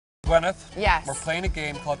Gwyneth, Yes. we're playing a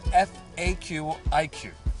game called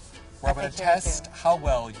FAQ-IQ, where I'm going to test how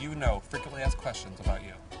well you know frequently asked questions about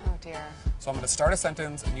you. Oh dear. So I'm going to start a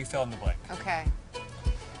sentence and you fill in the blank. Okay.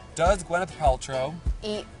 Does Gwyneth Paltrow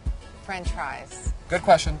Eat French fries. Good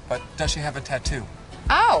question, but does she have a tattoo?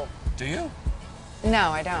 Oh. Do you?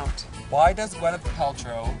 No, I don't. Why does Gwyneth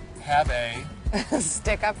Paltrow have a...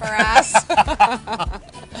 Stick up her ass.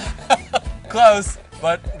 Close,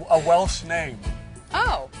 but a Welsh name.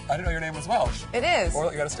 Oh. I didn't know your name was Welsh. It is.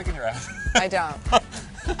 Or you got a stick in your ass. I don't.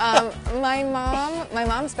 My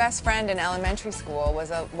mom's best friend in elementary school was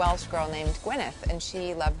a Welsh girl named Gwyneth, and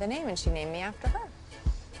she loved the name, and she named me after her.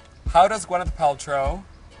 How does Gwyneth Paltrow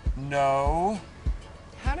know...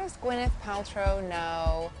 How does Gwyneth Paltrow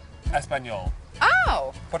know... Español?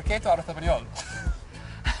 Oh! ¿Por qué tú hablas español?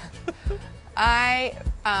 I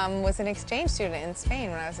was an exchange student in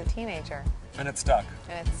Spain when I was a teenager. And it's stuck.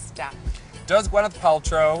 And it's stuck. Does Gwyneth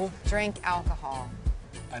Paltrow... Drink alcohol.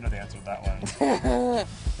 I know the answer to that one.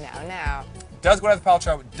 No. Does Gwyneth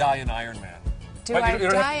Paltrow die in Iron Man? Do I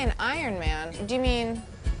die in Iron Man? Do you mean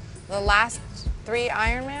the last 3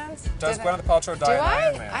 Iron Mans? Does Gwyneth Paltrow die in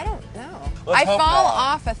Iron Man? I don't know. Let's I hope fall not.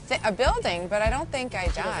 off a building, but I don't think I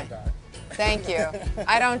die. Thank you.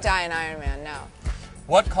 I don't die in Iron Man, no.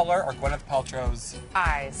 What color are Gwyneth Paltrow's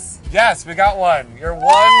Eyes. Yes, we got one. You're one.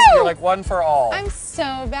 Woo! You're like one for all. I'm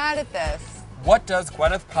so bad at this. What does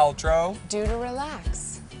Gwyneth Paltrow... Do to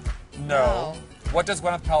relax. No. What does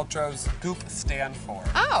Gwyneth Paltrow's Goop stand for?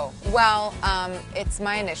 Oh, well, it's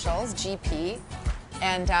my initials, GP,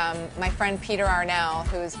 and my friend Peter Arnell,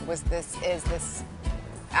 who is this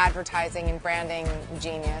advertising and branding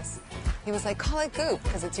genius. He was like, call it Goop,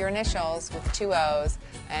 because it's your initials with 2 O's.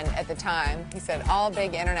 And at the time, he said, all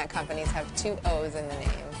big internet companies have 2 O's in the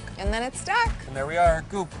name. And then it stuck. And there we are,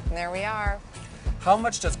 Goop. And there we are. How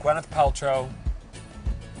much does Gwyneth Paltrow...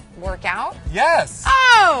 Work out? Yes!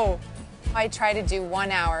 Oh! I try to do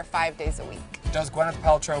 1 hour, 5 days a week. Does Gwyneth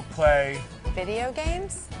Paltrow play... Video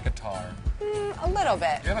games? Guitar? A little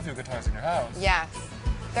bit. You have a few guitars in your house. Yes.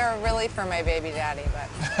 They're really for my baby daddy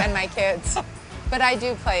and my kids. But I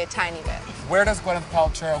do play a tiny bit. Where does Gwyneth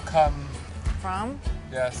Paltrow come... From?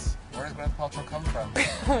 Yes. Where does Gwyneth Paltrow come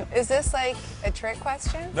from? Is this like a trick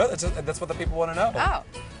question? No, that's what the people want to know. Oh.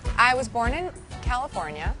 I was born in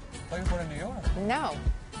California. I thought you were born in New York. No.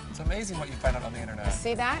 It's amazing what you find out on the internet.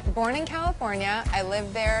 See that? Born in California. I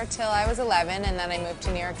lived there till I was 11, and then I moved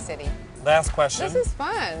to New York City. Last question. This is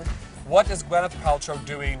fun. What is Gwyneth Paltrow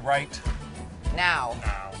doing right now?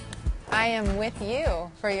 I am with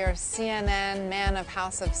you for your CNN Man of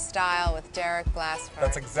House of Style with Derek Blasberg.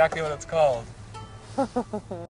 That's exactly what it's called.